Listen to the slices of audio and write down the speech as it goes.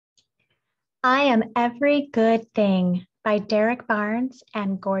I Am Every Good Thing by Derek Barnes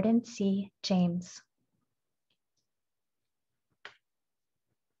and Gordon C. James.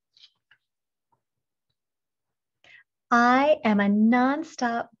 I am a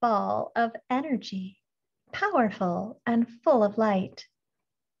nonstop ball of energy, powerful and full of light.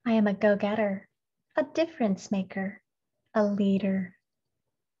 I am a go-getter, a difference maker, a leader.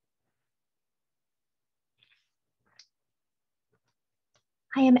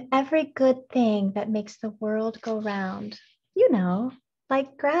 I am every good thing that makes the world go round. You know,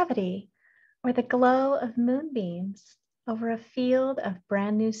 like gravity or the glow of moonbeams over a field of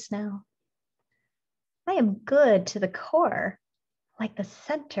brand new snow. I am good to the core, like the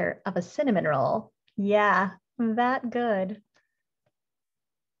center of a cinnamon roll. Yeah, that good.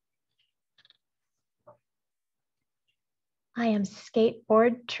 I am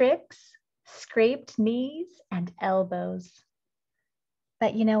skateboard tricks, scraped knees, and elbows.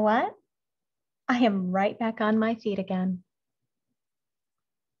 But you know what? I am right back on my feet again.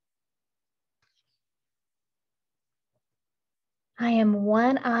 I am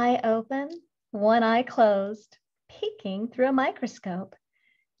one eye open, one eye closed, peeking through a microscope,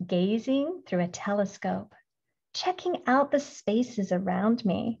 gazing through a telescope, checking out the spaces around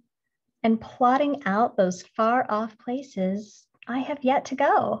me, and plotting out those far off places I have yet to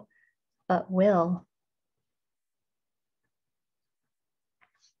go, but will.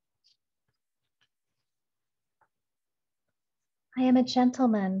 I am a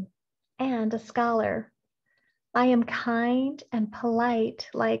gentleman and a scholar. I am kind and polite,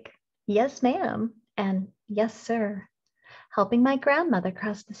 like, yes, ma'am, and yes, sir, helping my grandmother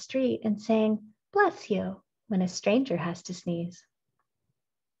cross the street and saying, bless you, when a stranger has to sneeze.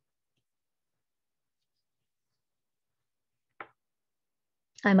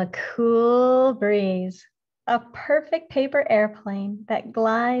 I'm a cool breeze, a perfect paper airplane that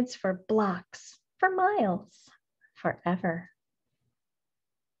glides for blocks, for miles, forever.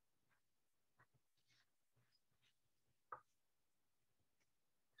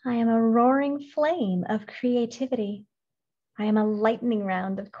 I am a roaring flame of creativity. I am a lightning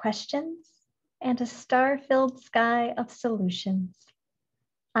round of questions and a star-filled sky of solutions.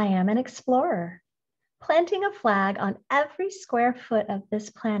 I am an explorer, planting a flag on every square foot of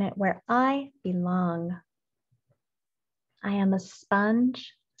this planet where I belong. I am a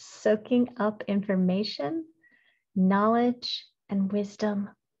sponge soaking up information, knowledge, and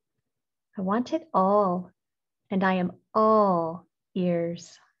wisdom. I want it all, and I am all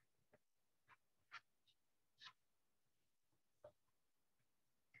ears.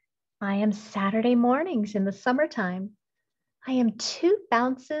 I am Saturday mornings in the summertime. I am 2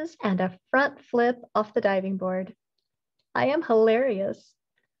 bounces and a front flip off the diving board. I am hilarious.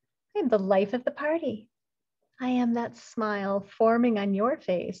 I am the life of the party. I am that smile forming on your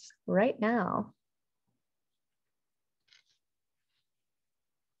face right now.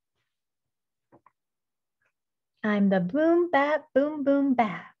 I'm the boom bap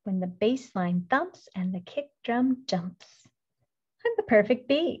when the bass line thumps and the kick drum jumps. I'm the perfect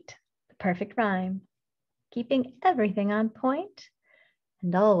beat, the perfect rhyme, keeping everything on point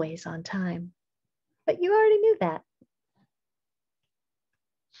and always on time. But you already knew that.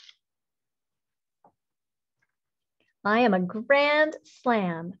 I am a grand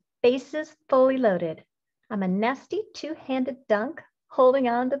slam, bases fully loaded. I'm a nasty two-handed dunk holding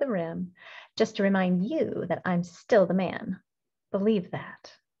on to the rim, just to remind you that I'm still the man. Believe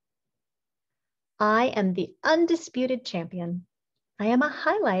that. I am the undisputed champion. I am a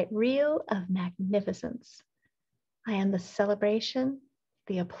highlight reel of magnificence. I am the celebration,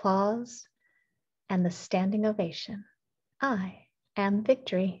 the applause, and the standing ovation. I am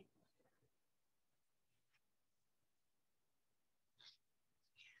victory.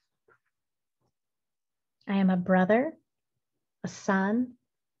 I am a brother, a son,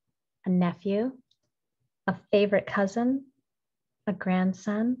 a nephew, a favorite cousin, a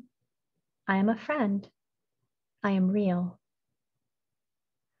grandson. I am a friend. I am real.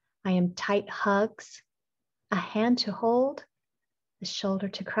 I am tight hugs, a hand to hold, a shoulder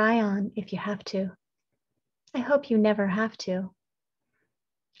to cry on if you have to. I hope you never have to.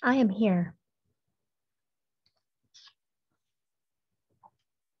 I am here.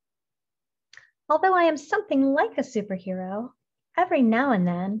 Although I am something like a superhero, every now and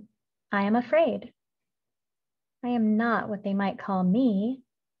then I am afraid. I am not what they might call me,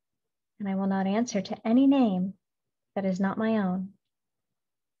 and I will not answer to any name that is not my own.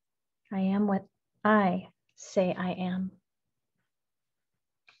 I am what I say I am.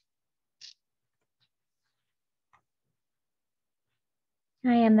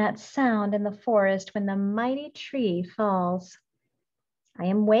 I am that sound in the forest when the mighty tree falls. I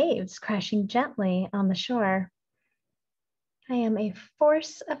am waves crashing gently on the shore. I am a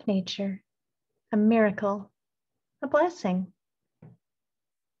force of nature, a miracle, a blessing.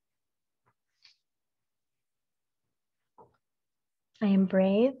 I am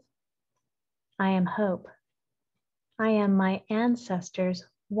brave. I am hope. I am my ancestors'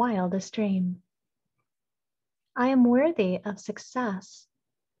 wildest dream. I am worthy of success,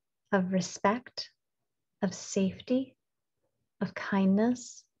 of respect, of safety, of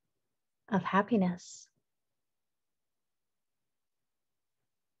kindness, of happiness.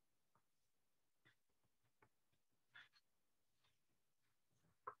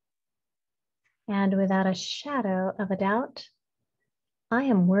 And without a shadow of a doubt, I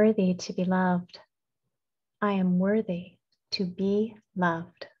am worthy to be loved. I am worthy to be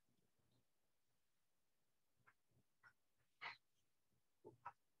loved.